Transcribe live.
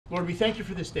Lord, we thank you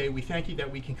for this day. We thank you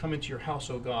that we can come into your house,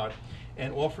 O God,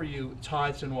 and offer you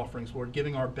tithes and offerings, Lord,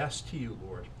 giving our best to you,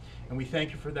 Lord. And we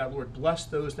thank you for that, Lord. Bless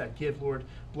those that give, Lord.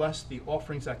 Bless the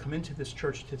offerings that come into this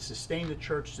church to sustain the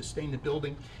church, sustain the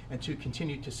building, and to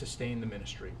continue to sustain the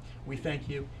ministry. We thank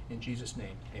you in Jesus'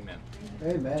 name. Amen.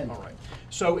 Amen. All right.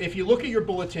 So if you look at your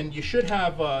bulletin, you should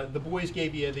have, the boys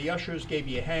gave you, the ushers gave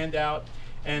you a handout.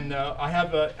 And I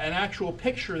have an actual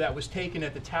picture that was taken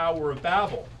at the Tower of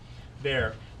Babel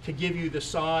there to give you the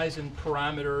size and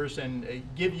parameters and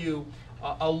give you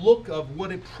a look of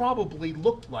what it probably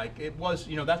looked like. It was,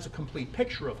 that's a complete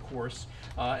picture, of course,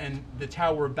 and the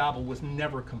Tower of Babel was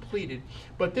never completed.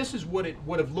 But this is what it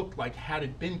would have looked like had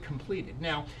it been completed.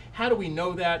 Now, how do we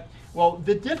know that? Well,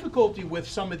 the difficulty with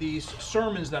some of these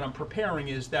sermons that I'm preparing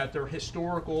is that they're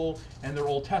historical and they're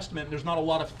Old Testament. There's not a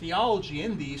lot of theology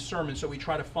in these sermons, so we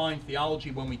try to find theology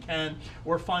when we can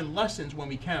or find lessons when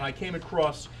we can. I came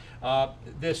across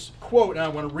this quote, and I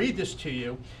want to read this to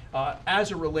you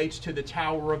as it relates to the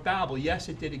Tower of Babel. Yes,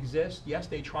 it did exist. Yes,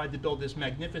 they tried to build this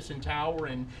magnificent tower,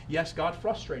 and yes, God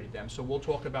frustrated them. So we'll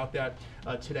talk about that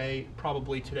today,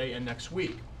 probably today and next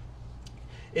week.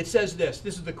 It says this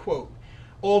is the quote.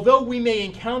 Although we may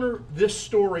encounter this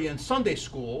story in Sunday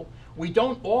school, we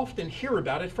don't often hear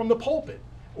about it from the pulpit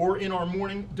or in our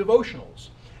morning devotionals.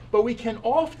 But we can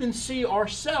often see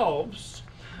ourselves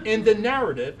in the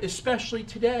narrative, especially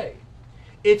today.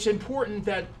 It's important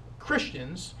that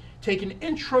Christians take an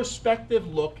introspective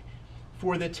look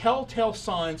for the telltale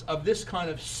signs of this kind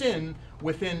of sin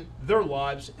within their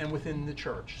lives and within the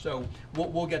church. So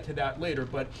we'll get to that later.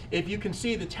 But if you can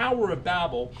see, the Tower of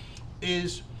Babel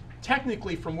is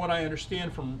technically, from what I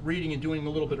understand from reading and doing a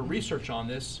little bit of research on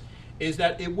this, is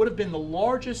that it would have been the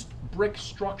largest brick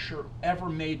structure ever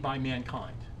made by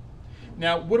mankind.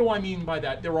 Now, what do I mean by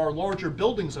that? There are larger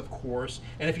buildings, of course,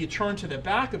 and if you turn to the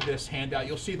back of this handout,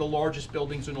 you'll see the largest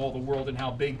buildings in all the world and how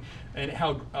big and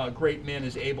how great man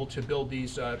is able to build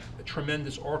these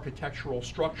tremendous architectural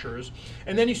structures.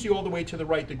 And then you see all the way to the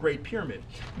right, the Great Pyramid.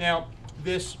 Now,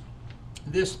 this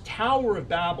Tower of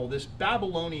Babel, this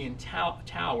Babylonian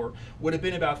tower, would have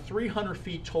been about 300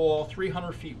 feet tall,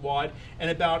 300 feet wide, and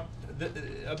about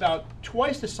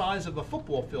twice the size of a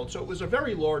football field. So it was a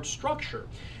very large structure.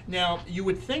 Now, you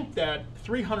would think that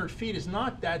 300 feet is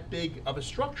not that big of a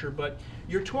structure, but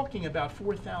you're talking about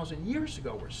 4,000 years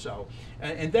ago or so.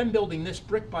 And then building this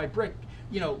brick by brick,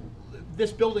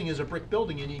 this building is a brick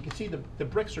building, and you can see the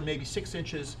bricks are maybe 6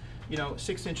 inches,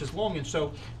 6 inches long. And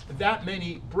so that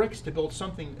many bricks to build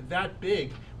something that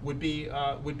big would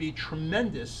be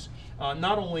tremendous.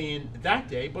 Not only in that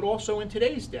day, but also in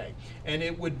today's day. And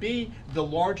it would be the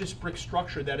largest brick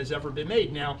structure that has ever been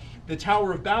made. Now, the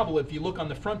Tower of Babel, if you look on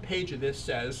the front page of this,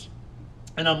 says,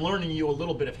 and I'm learning you a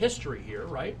little bit of history here,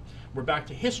 right? We're back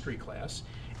to history class.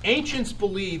 Ancients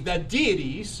believed that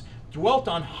deities dwelt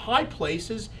on high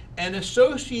places and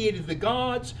associated the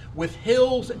gods with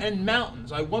hills and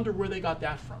mountains. I wonder where they got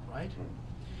that from, right?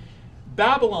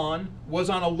 Babylon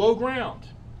was on a low ground.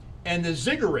 And the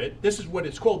ziggurat, this is what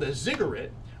it's called, the ziggurat,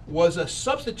 was a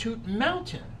substitute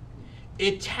mountain.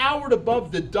 It towered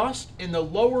above the dust in the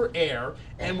lower air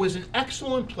and was an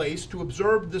excellent place to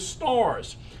observe the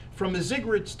stars. From the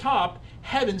ziggurat's top,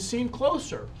 heaven seemed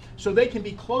closer. So they can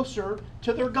be closer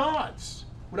to their gods.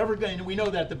 Whatever, and we know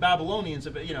that the Babylonians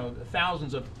have,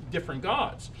 thousands of different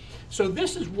gods. So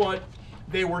this is what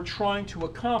they were trying to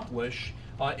accomplish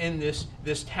in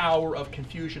this Tower of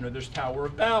Confusion, or this Tower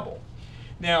of Babel.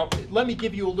 Now, let me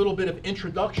give you a little bit of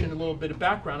introduction, a little bit of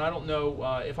background. I don't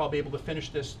know if I'll be able to finish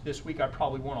this week. I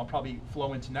probably won't. I'll probably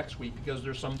flow into next week because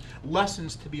there's some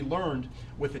lessons to be learned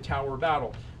with the Tower of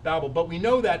Babel. But we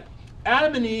know that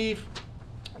Adam and Eve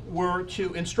were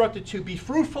instructed to be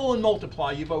fruitful and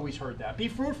multiply. You've always heard that. Be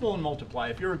fruitful and multiply.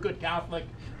 If you're a good Catholic,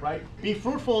 right? Be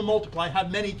fruitful and multiply.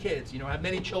 Have many kids. Have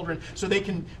many children, so they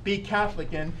can be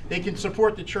Catholic and they can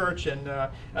support the church. And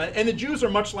the Jews are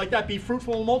much like that. Be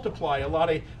fruitful and multiply. A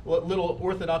lot of little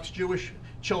Orthodox Jewish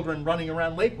children running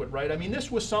around Lakewood, right? I mean, this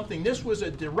was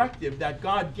a directive that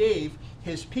God gave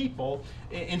His people.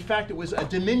 In fact, it was a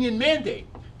dominion mandate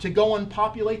to go and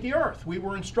populate the earth. We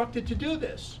were instructed to do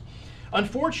this.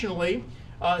 Unfortunately,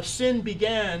 sin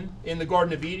began in the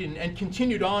Garden of Eden and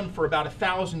continued on for about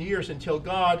 1,000 years until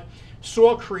God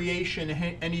saw creation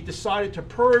and He decided to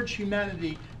purge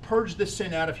humanity, purge the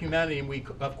sin out of humanity. And we,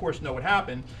 of course, know what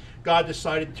happened. God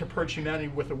decided to purge humanity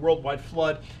with a worldwide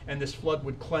flood, and this flood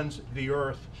would cleanse the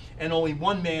earth. And only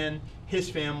one man, his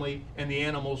family, and the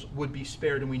animals would be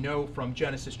spared. And we know from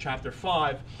Genesis chapter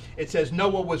 5, it says,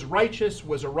 Noah was a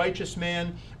righteous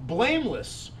man,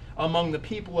 blameless among the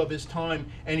people of his time,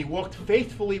 and he walked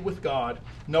faithfully with God.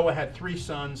 Noah had 3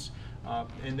 sons,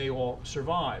 and they all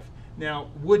survived. Now,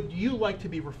 would you like to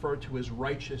be referred to as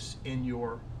righteous in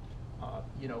your,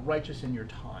 righteous in your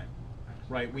time?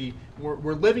 Right?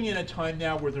 We're living in a time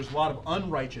now where there's a lot of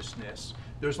unrighteousness.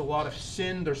 There's a lot of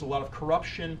sin. There's a lot of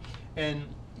corruption, and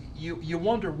you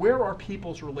wonder, where are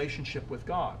people's relationship with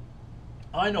God?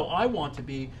 I know I want to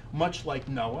be much like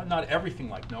Noah, not everything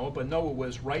like Noah, but Noah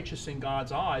was righteous in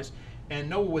God's eyes, and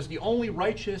Noah was the only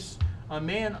righteous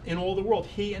man in all the world,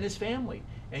 he and his family.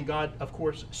 And God, of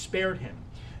course, spared him.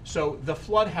 So the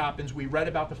flood happens. We read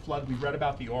about the flood. We read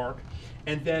about the ark.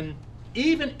 And then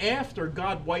even after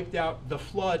God wiped out the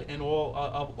flood and all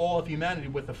of humanity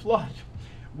with the flood,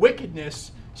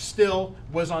 wickedness still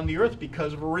was on the earth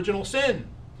because of original sin.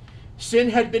 Sin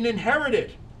had been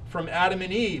inherited from Adam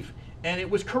and Eve, and it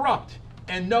was corrupt.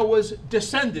 And Noah's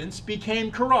descendants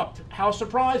became corrupt. How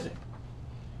surprising.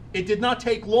 It did not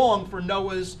take long for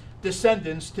Noah's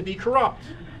descendants to be corrupt.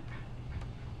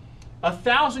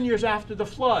 1,000 years after the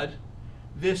flood,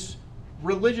 this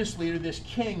religious leader, this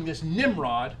king, this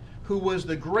Nimrod, who was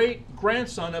the great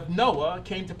grandson of Noah,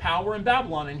 came to power in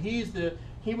Babylon. And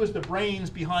he was the brains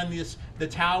behind the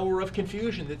Tower of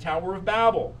Confusion, the Tower of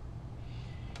Babel.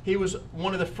 He was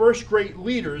one of the first great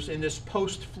leaders in this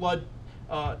post-flood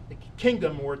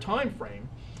kingdom or time frame,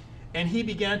 and he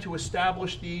began to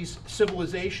establish these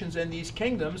civilizations and these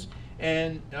kingdoms,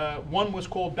 and one was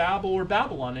called Babel or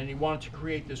Babylon, and he wanted to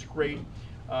create this great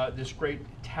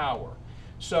tower.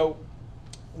 So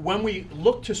when we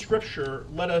look to Scripture,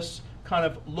 let us kind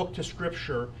of look to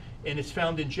Scripture, and it's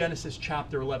found in Genesis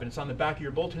chapter 11. It's on the back of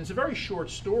your bulletin. It's a very short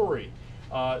story,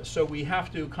 so we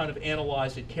have to kind of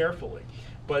analyze it carefully.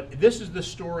 But this is the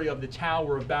story of the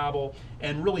Tower of Babel,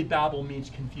 and really Babel means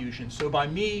confusion. So by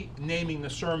me naming the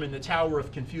sermon the Tower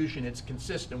of Confusion, it's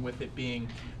consistent with it being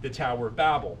the Tower of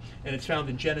Babel. And it's found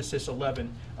in Genesis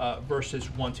 11, verses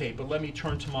 1 to 8. But let me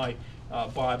turn to my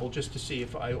Bible just to see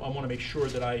if I want to make sure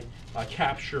that I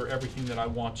capture everything that I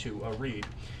want to read.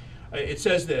 It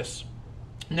says this: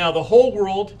 "Now the whole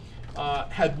world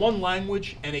had one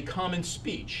language and a common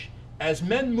speech. As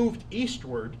men moved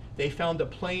eastward, they found a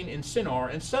plain in Shinar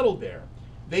and settled there.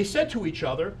 They said to each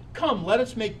other, 'Come, let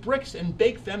us make bricks and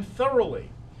bake them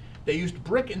thoroughly.' They used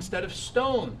brick instead of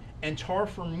stone and tar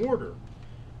for mortar.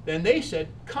 Then they said,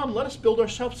 'Come, let us build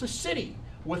ourselves a city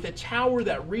with a tower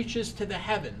that reaches to the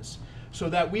heavens, so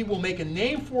that we will make a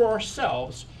name for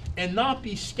ourselves and not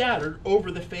be scattered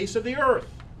over the face of the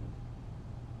earth.'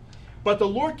 But the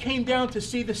Lord came down to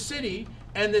see the city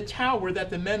and the tower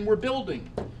that the men were building.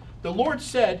 The Lord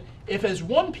said, 'If as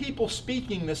one people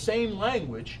speaking the same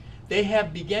language they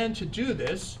have began to do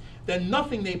this, then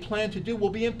nothing they plan to do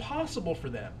will be impossible for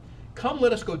them. Come,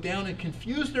 let us go down and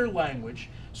confuse their language,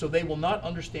 so they will not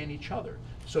understand each other.'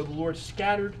 So the Lord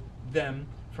scattered them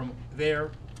from there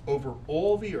over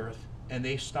all the earth, and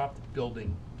they stopped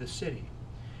building the city."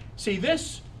 See,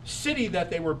 this city that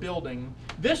they were building,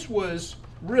 this was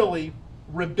really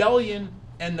rebellion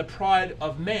and the pride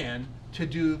of man to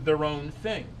do their own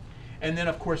thing. And then,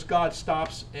 of course, God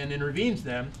stops and intervenes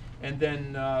them, and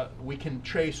then we can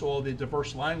trace all the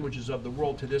diverse languages of the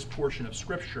world to this portion of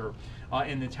Scripture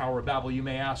in the Tower of Babel. You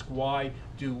may ask, why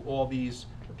do all these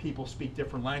people speak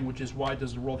different languages? Why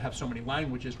does the world have so many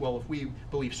languages? Well, if we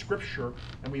believe Scripture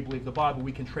and we believe the Bible,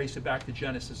 we can trace it back to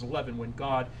Genesis 11 when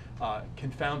God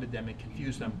confounded them and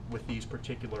confused them with these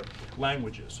particular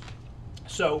languages.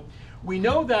 So we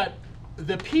know that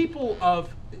the people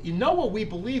of Noah, we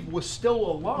believe, was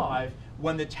still alive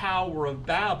when the Tower of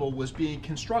Babel was being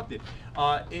constructed.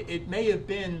 It may have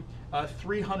been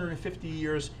 350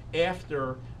 years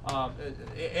after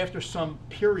some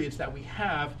periods that we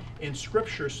have in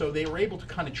Scripture, so they were able to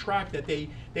kind of track that. They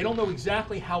don't know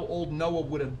exactly how old Noah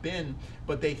would have been,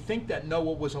 but they think that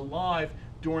Noah was alive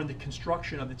during the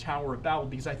construction of the Tower of Babel,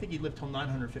 because I think he lived till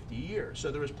 950 years.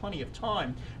 So there was plenty of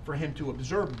time for him to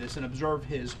observe this and observe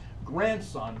his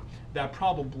grandson that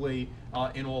probably,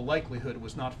 in all likelihood,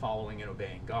 was not following and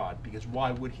obeying God, because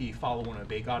why would he follow and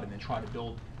obey God and then try to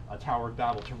build a Tower of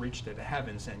Babel to reach to the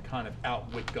heavens and kind of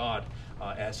outwit God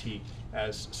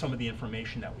as some of the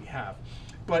information that we have.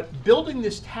 But building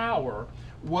this tower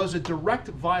was a direct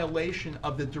violation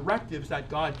of the directives that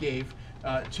God gave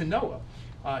to Noah.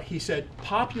 He said,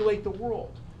 populate the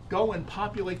world. Go and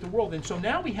populate the world. And so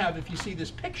now we have, if you see this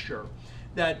picture,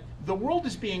 that the world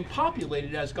is being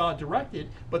populated as God directed,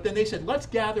 but then they said, let's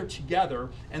gather together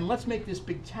and let's make this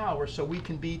big tower so we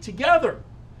can be together.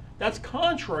 That's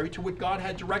contrary to what God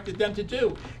had directed them to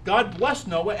do. God blessed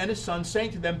Noah and his sons,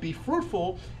 saying to them, be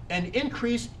fruitful and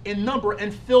increase in number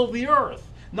and fill the earth.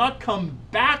 not come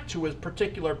back to a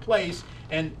particular place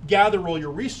and gather all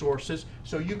your resources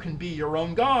so you can be your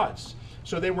own gods.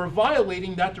 So they were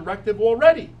violating that directive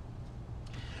already.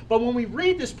 But when we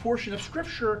read this portion of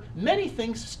Scripture, many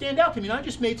things stand out to me. And I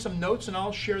just made some notes and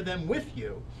I'll share them with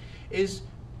you. Is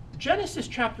Genesis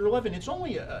chapter 11, it's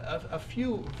only a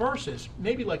few verses,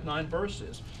 maybe like 9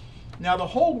 verses. Now the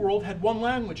whole world had one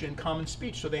language and common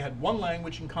speech, so they had one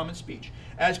language and common speech.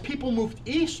 As people moved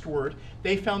eastward,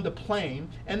 they found a plain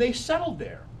and they settled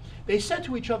there. They said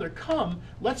to each other, "Come,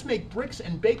 let's make bricks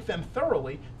and bake them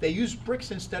thoroughly." They used bricks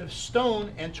instead of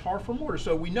stone and tar for mortar.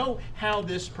 So we know how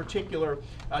this particular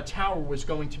tower was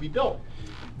going to be built.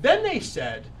 Then they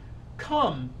said,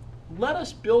 "Come, let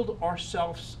us build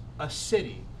ourselves a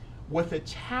city with a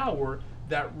tower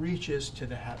that reaches to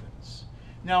the heavens."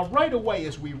 Now, right away,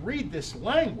 as we read this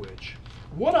language,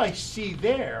 what I see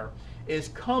there is,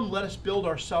 "Come, let us build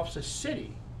ourselves a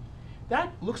city."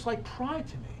 That looks like pride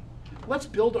to me. Let's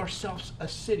build ourselves a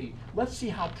city. Let's see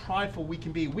how prideful we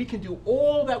can be. We can do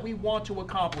all that we want to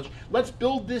accomplish. Let's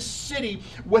build this city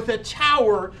with a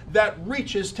tower that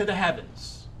reaches to the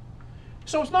heavens.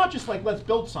 So it's not just like, let's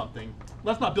build something.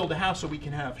 Let's not build a house so we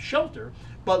can have shelter,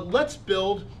 but let's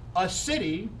build a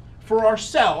city for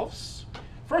ourselves.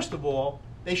 First of all,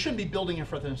 they shouldn't be building it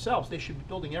for themselves. They should be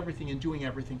building everything and doing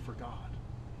everything for God,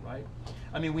 right?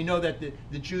 I mean, we know that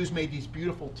the Jews made these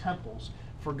beautiful temples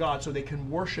for God so they can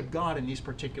worship God in these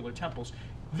particular temples.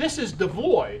 This is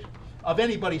devoid of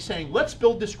anybody saying, let's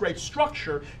build this great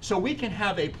structure so we can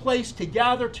have a place to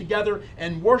gather together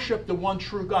and worship the one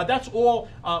true God. That's all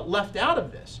left out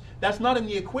of this. That's not in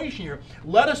the equation here.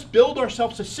 Let us build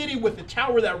ourselves a city with a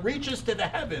tower that reaches to the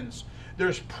heavens.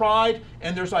 There's pride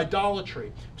and there's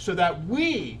idolatry, so that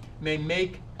we may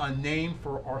make a name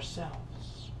for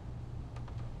ourselves.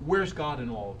 Where's God in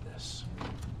all of this?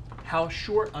 How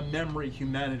short a memory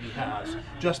humanity has.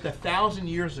 Just 1,000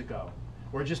 years ago,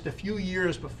 or just a few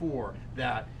years before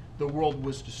that, the world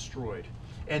was destroyed.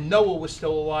 And Noah was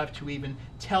still alive to even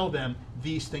tell them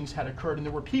these things had occurred. And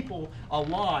there were people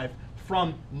alive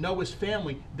from Noah's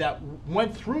family that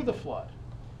went through the flood.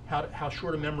 How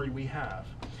short a memory we have.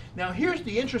 Now here's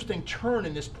the interesting turn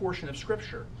in this portion of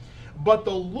Scripture. But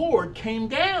the Lord came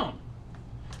down.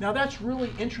 Now that's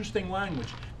really interesting language.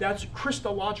 That's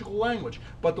Christological language.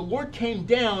 But the Lord came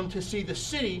down to see the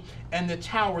city and the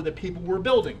tower that people were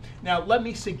building. Now let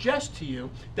me suggest to you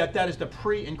that that is the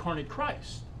pre-incarnate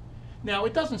Christ. Now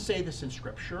it doesn't say this in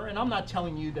Scripture, and I'm not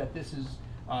telling you that this is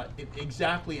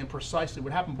exactly and precisely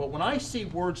what happened. But when I see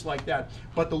words like that,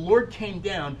 but the Lord came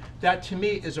down, that to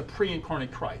me is a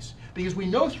pre-incarnate Christ. Because we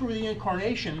know through the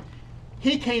incarnation,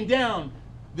 He came down,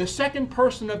 the second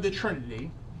person of the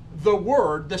Trinity, the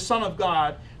Word, the Son of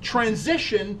God,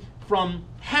 transitioned from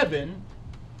heaven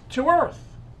to earth.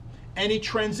 And He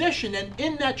transitioned, and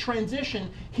in that transition,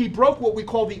 He broke what we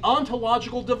call the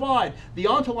ontological divide. The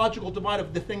ontological divide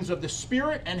of the things of the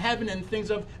Spirit and heaven and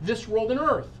things of this world and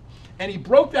earth. And He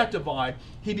broke that divide.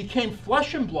 He became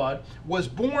flesh and blood, was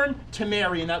born to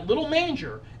Mary in that little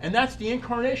manger. And that's the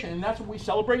incarnation, and that's what we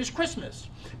celebrate as Christmas.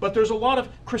 But there's a lot of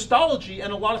Christology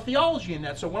and a lot of theology in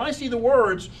that. So when I see the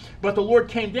words, but the Lord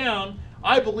came down,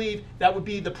 I believe that would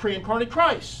be the pre-incarnate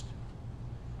Christ.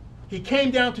 He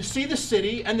came down to see the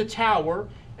city and the tower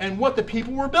and what the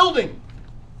people were building.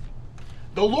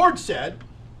 The Lord said,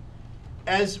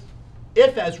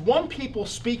 if as one people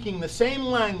speaking the same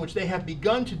language they have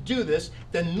begun to do this,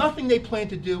 then nothing they plan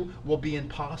to do will be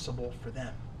impossible for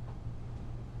them.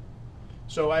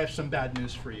 So I have some bad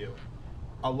news for you.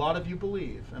 A lot of you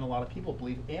believe, and a lot of people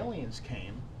believe, aliens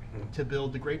came to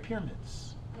build the Great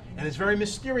Pyramids. And it's very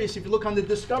mysterious. If you look on the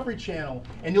Discovery Channel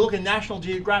and you look at National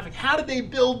Geographic, how did they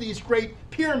build these great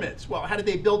pyramids? Well, how did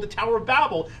they build the Tower of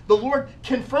Babel? The Lord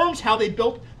confirms how they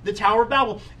built the Tower of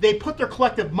Babel. They put their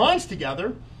collective minds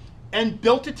together and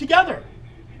built it together.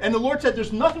 And the Lord said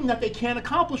there's nothing that they can't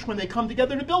accomplish when they come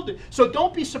together to build it. So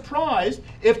don't be surprised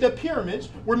if the pyramids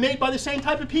were made by the same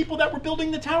type of people that were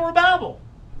building the Tower of Babel.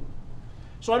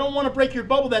 So I don't want to break your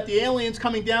bubble that the aliens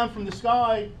coming down from the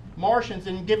sky, Martians,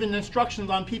 and giving instructions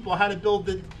on people how to build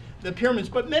the pyramids.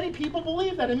 But many people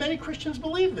believe that, and many Christians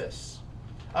believe this.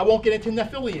 I won't get into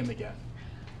Nephilim again.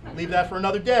 Leave that for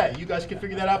another day. You guys can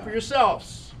figure that out for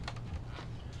yourselves.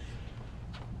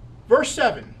 Verse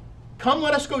 7. Come,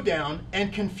 let us go down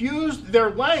and confuse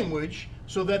their language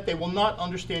so that they will not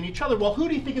understand each other. Well, who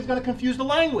do you think is going to confuse the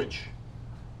language?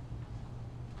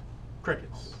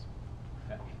 Crickets.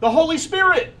 The Holy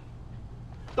Spirit.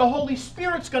 The Holy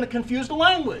Spirit's going to confuse the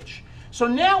language. So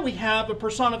now we have a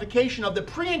personification of the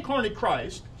pre-incarnate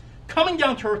Christ coming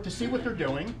down to earth to see what they're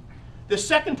doing, the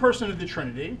second person of the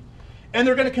Trinity, And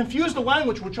they're going to confuse the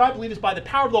language, which I believe is by the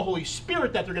power of the Holy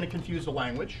Spirit that they're going to confuse the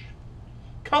language.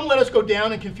 Come, let us go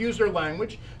down and confuse their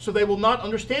language, so they will not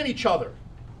understand each other.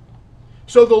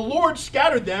 So the Lord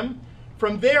scattered them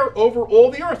from there over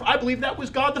all the earth. I believe that was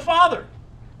God the Father.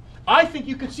 I think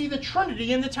you could see the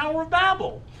Trinity in the Tower of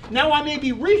Babel. Now I may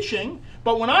be reaching,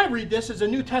 but when I read this as a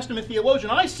New Testament theologian,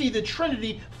 I see the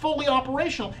Trinity fully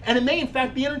operational, and it may in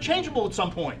fact be interchangeable at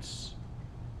some points.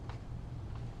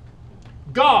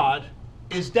 God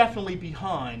is definitely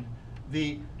behind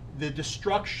the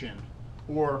destruction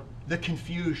or the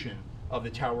confusion of the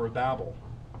Tower of Babel.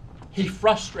 He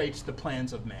frustrates the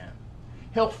plans of man.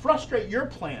 He'll frustrate your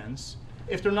plans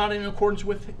if they're not in accordance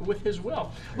with his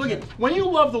will. Look at, when you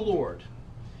love the Lord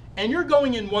and you're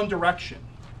going in one direction,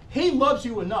 he loves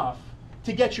you enough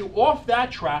to get you off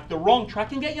that track, the wrong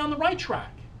track, and get you on the right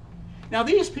track. Now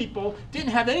these people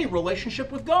didn't have any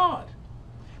relationship with God.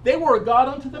 They were a God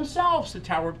unto themselves, the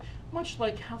Tower, much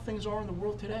like how things are in the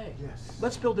world today. Yes.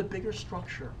 Let's build a bigger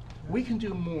structure. We can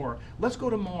do more. Let's go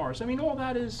to Mars. I mean, all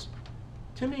that is,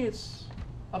 to me, it's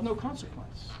of no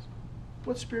consequence.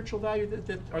 What spiritual value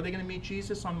are they going to meet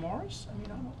Jesus on Mars? I mean, I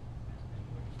don't.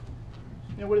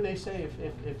 You know, what do they say?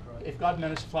 If God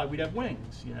meant us to fly, we'd have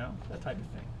wings. You know, that type of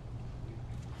thing.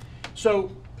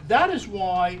 So that is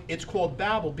why it's called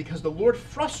Babel, because the Lord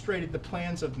frustrated the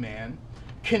plans of man,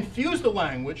 confused the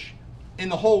language in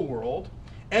the whole world,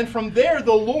 and from there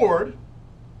the Lord,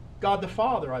 God the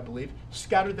Father, I believe,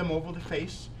 scattered them over the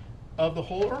face of the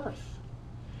whole earth.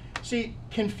 See,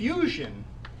 confusion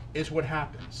is what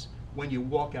happens when you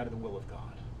walk out of the will of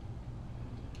God.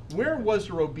 Where was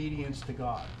their obedience to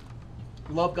God?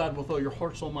 Love God with all your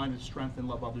heart, soul, mind, and strength, and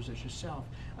love others as yourself.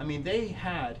 I mean, they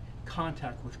had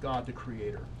contact with God, the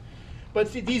Creator. But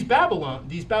see, these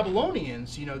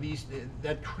Babylonians, you know,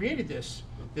 that created this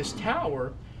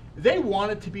tower, they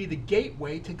wanted to be the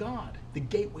gateway to God, the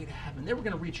gateway to heaven. They were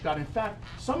going to reach God. In fact,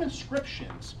 some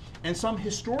inscriptions and some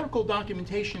historical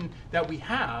documentation that we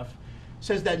have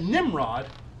says that Nimrod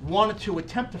wanted to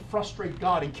attempt to frustrate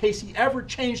God in case he ever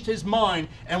changed his mind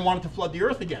and wanted to flood the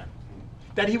earth again.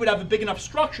 That he would have a big enough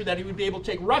structure that he would be able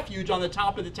to take refuge on the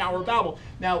top of the Tower of Babel.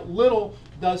 Now, little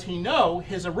does he know,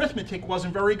 his arithmetic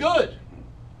wasn't very good.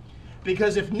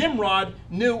 Because if Nimrod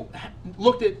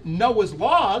looked at Noah's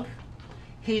log,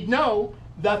 he'd know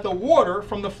that the water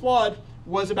from the flood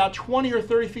was about 20 or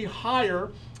 30 feet higher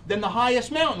than the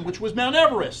highest mountain, which was Mount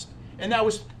Everest. And that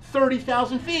was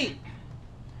 30,000 feet.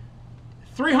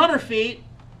 300 feet,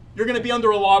 you're going to be under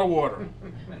a lot of water.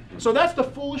 So that's the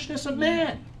foolishness of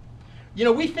man. You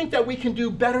know, we think that we can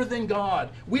do better than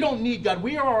God. We don't need God.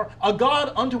 We are a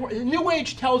God unto... New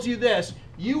Age tells you this.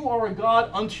 You are a God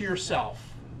unto yourself.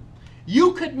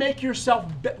 You could make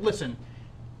yourself... Listen,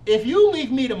 if you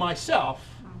leave me to myself,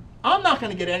 I'm not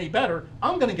going to get any better.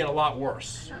 I'm going to get a lot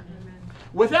worse.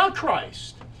 Without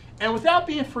Christ, and without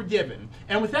being forgiven,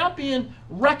 and without being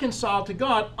reconciled to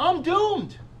God, I'm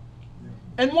doomed.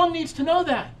 And one needs to know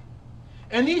that.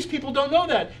 And these people don't know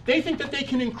that. They think that they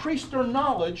can increase their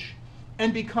knowledge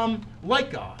and become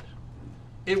like God.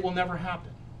 It will never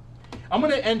happen. I'm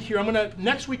going to end here.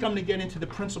 Next week I'm going to get into the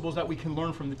principles that we can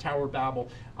learn from the Tower of Babel.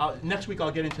 Next week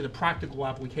I'll get into the practical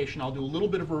application. I'll do a little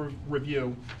bit of a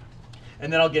review,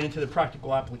 and then I'll get into the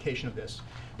practical application of this.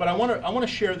 But I want to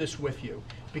share this with you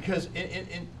because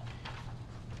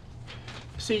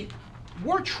see,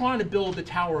 we're trying to build the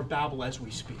Tower of Babel as we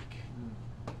speak.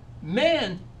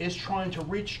 Man is trying to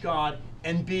reach God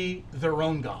and be their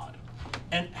own God.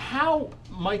 And how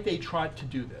might they try to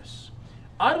do this?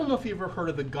 I don't know if you've ever heard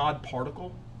of the God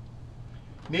particle.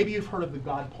 Maybe you've heard of the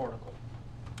God particle.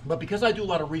 But because I do a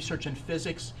lot of research in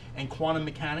physics and quantum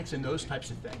mechanics and those types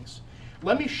of things,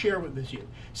 let me share with you.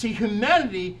 See,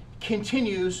 humanity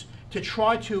continues to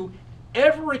try to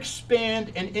ever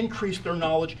expand and increase their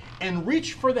knowledge and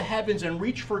reach for the heavens and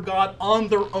reach for God on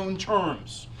their own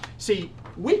terms. See,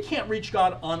 we can't reach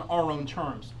God on our own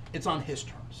terms. It's on His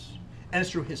terms. And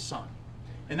it's through His Son.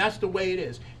 And that's the way it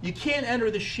is. You can't enter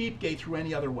the sheep gate through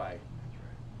any other way.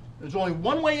 There's only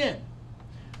one way in.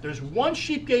 There's one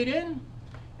sheep gate in,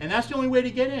 and that's the only way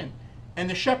to get in. And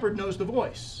the shepherd knows the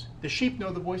voice. The sheep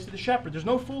know the voice of the shepherd. There's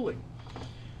no fooling.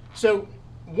 So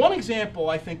one example,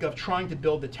 I think, of trying to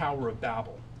build the Tower of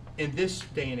Babel in this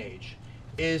day and age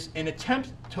is an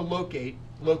attempt to locate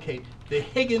the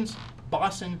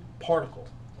Higgs-boson particle,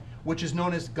 which is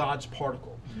known as God's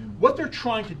particle. What they're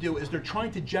trying to do is they're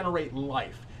trying to generate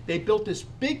life. They built this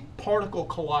big particle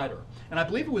collider, and I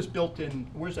believe it was built in,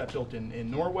 where's that built in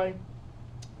Norway?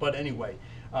 But anyway,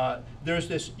 there's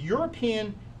this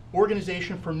European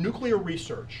Organization for Nuclear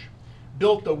Research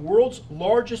built the world's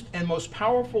largest and most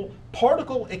powerful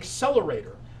particle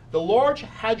accelerator, the Large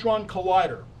Hadron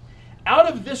Collider. Out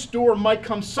of this door might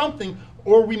come something,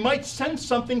 or we might send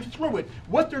something through it.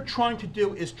 What they're trying to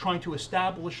do is trying to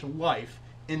establish life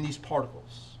in these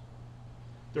particles.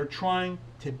 They're trying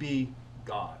to be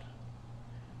God.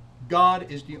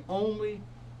 God is the only,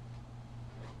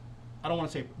 I don't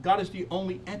want to say, God is the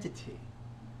only entity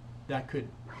that could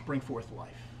bring forth life.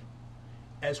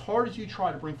 As hard as you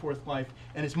try to bring forth life,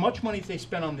 and as much money as they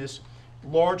spend on this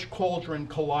Large Hadron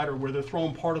Collider, where they're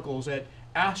throwing particles at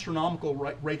astronomical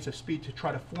rates of speed to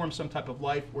try to form some type of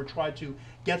life or try to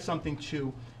get something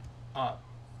to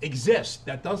exist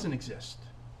that doesn't exist.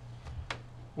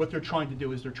 What they're trying to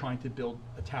do is they're trying to build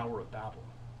a Tower of Babel.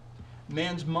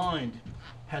 Man's mind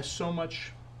has so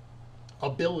much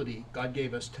ability God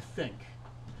gave us to think,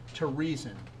 to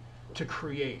reason, to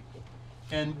create.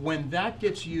 And when that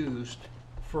gets used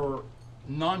for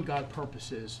non-God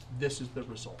purposes, this is the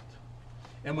result.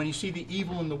 And when you see the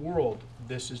evil in the world,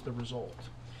 this is the result.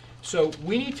 So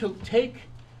we need to take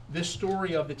this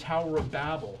story of the Tower of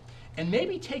Babel and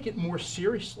maybe take it more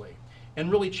seriously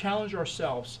and really challenge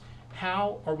ourselves.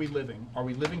 How are we living? Are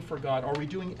we living for God? Are we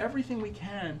doing everything we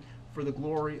can for the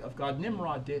glory of God?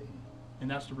 Nimrod didn't,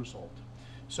 and that's the result.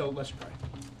 So let's pray.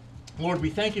 Lord, we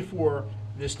thank you for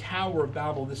this Tower of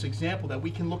Babel, this example that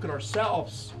we can look at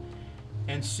ourselves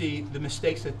and see the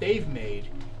mistakes that they've made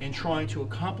in trying to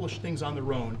accomplish things on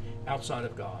their own outside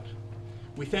of God.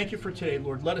 We thank you for today,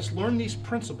 Lord. Let us learn these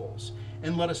principles,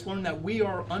 and let us learn that we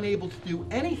are unable to do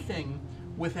anything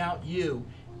without you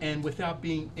and without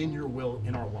being in your will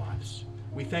in our lives.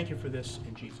 We thank you for this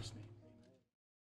in Jesus' name.